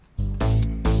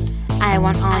I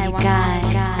want all you guys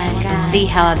to see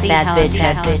how a bad bitch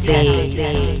has to be.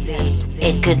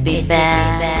 It could be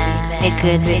bad, it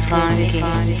could be funky,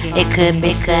 it could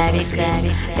be sexy,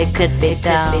 it could be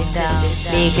dope.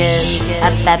 Because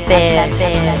a bad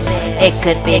bitch, it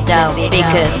could be dope.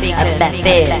 Because a bad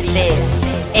bitch,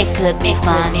 it could be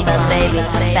fun, but baby, a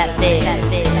bad bitch,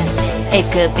 it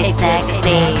could be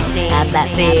sexy. A bad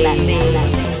bitch,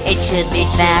 it should be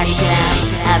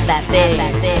fashion. A bad bitch,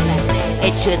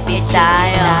 it should be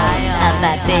style. A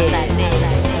bad bitch,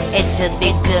 it should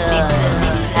be good.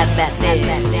 A bad bitch,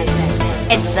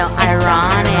 it's so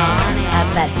ironic. A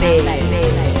bad bitch,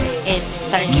 it's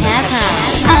sarcasm.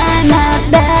 I'm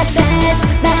a bad bitch,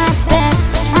 bad bitch.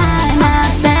 I'm a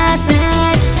bad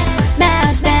bitch,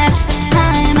 bad bitch.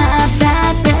 I'm a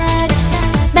bad bitch,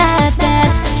 bad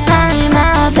bitch. I'm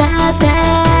a bad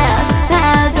bitch,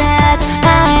 bad bitch.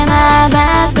 I'm a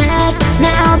bad bitch,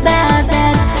 now bad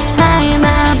bitch. I'm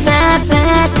a bad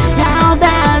bitch, now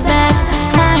bad bitch.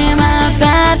 I'm a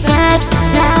bad bitch,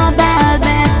 now bad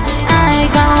bitch. I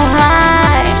go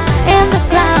high in the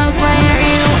clouds where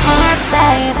you are,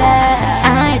 baby.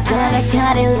 I drive a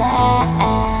Cadillac,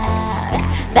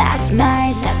 that's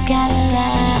my tough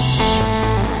Cadillac.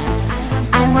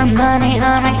 I want money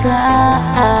on my clothes,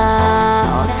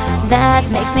 that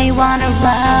makes me wanna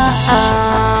roll.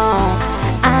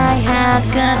 I have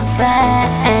good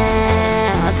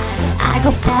friends, I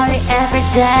go party every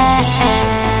day.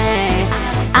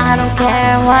 I don't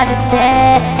care what it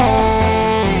is,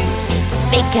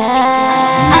 because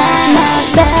I'm a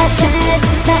bad bitch,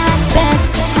 bad bitch.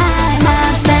 I'm a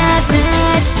bad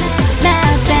bitch,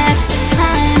 bad bitch.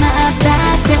 I'm a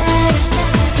bad bitch,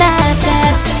 bad bitch. I'm a bad bitch, bad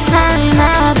bitch. I'm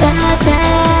a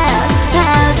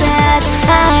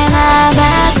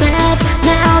bad bitch,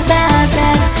 now bad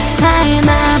bitch. I'm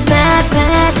a bad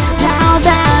bitch, now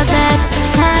bad bitch.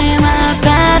 I'm a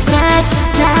bad bitch,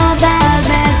 now bad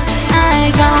bitch. I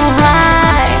go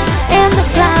high in the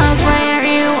clouds where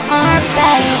you are,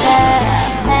 baby,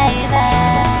 baby.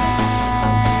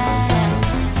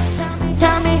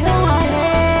 Tell me who I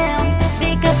am,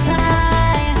 because I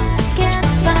can't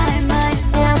find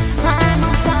myself. I'm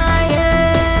on fire,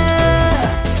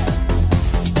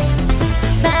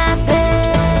 bad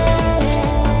bitch,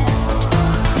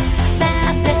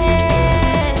 bad bitch,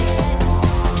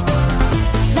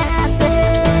 bad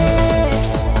bitch,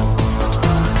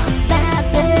 bad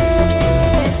bitch.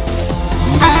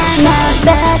 I'm a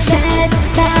bad bitch,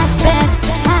 bad bitch.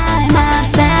 I'm a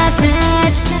bad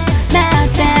bitch, bad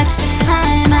bitch.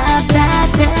 I'm a bad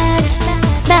bitch,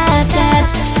 bad bitch.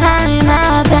 I'm a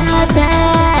bad bitch,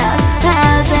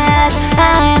 bad bitch.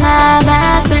 I'm a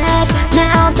bad bitch,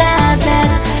 now bad bitch.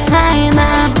 I'm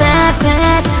a bad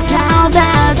bitch, now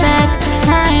bad bitch.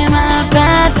 I'm a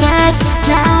bad bitch,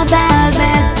 now bad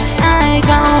bitch. I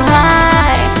go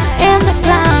high in the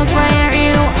clouds where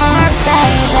you are,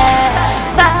 baby.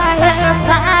 Fire,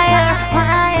 fire,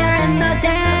 fire in the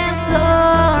dance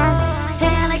floor,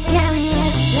 and I can't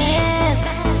resist,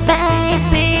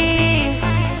 baby.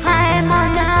 I'm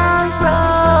on a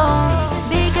roll,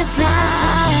 because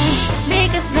I,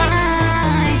 because I,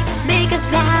 because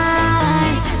I,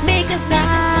 because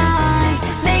I,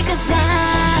 because I,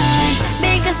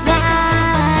 because I, because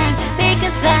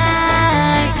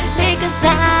I, because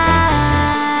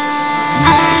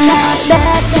I'm a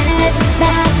bad bitch,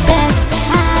 bad bitch.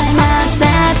 I'm a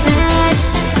bad bitch,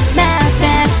 bad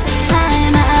bitch.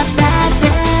 I'm a bad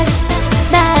bitch,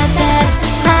 bad bitch.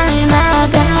 I'm a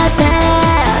bad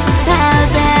bitch, bad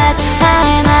bitch.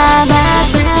 I'm a bad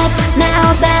bitch, now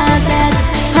bad bitch.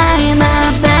 I'm a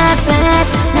bad bitch,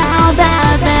 now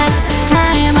bad bitch.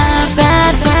 I'm a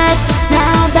bad bitch,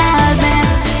 now bad bitch.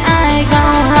 I go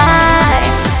high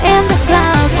in the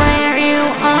clouds where you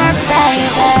are,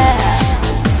 baby.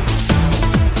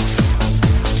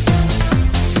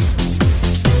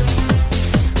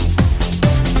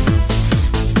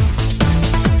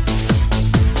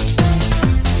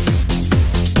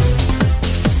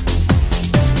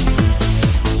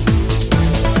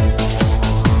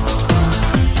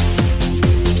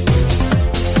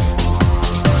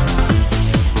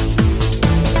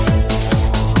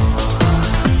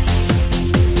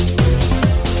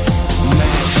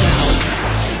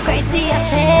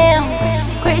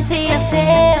 Crazy as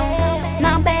hell,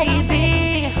 now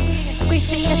baby.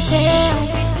 Crazy as hell,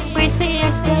 crazy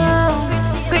as hell,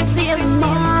 crazy as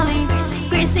more.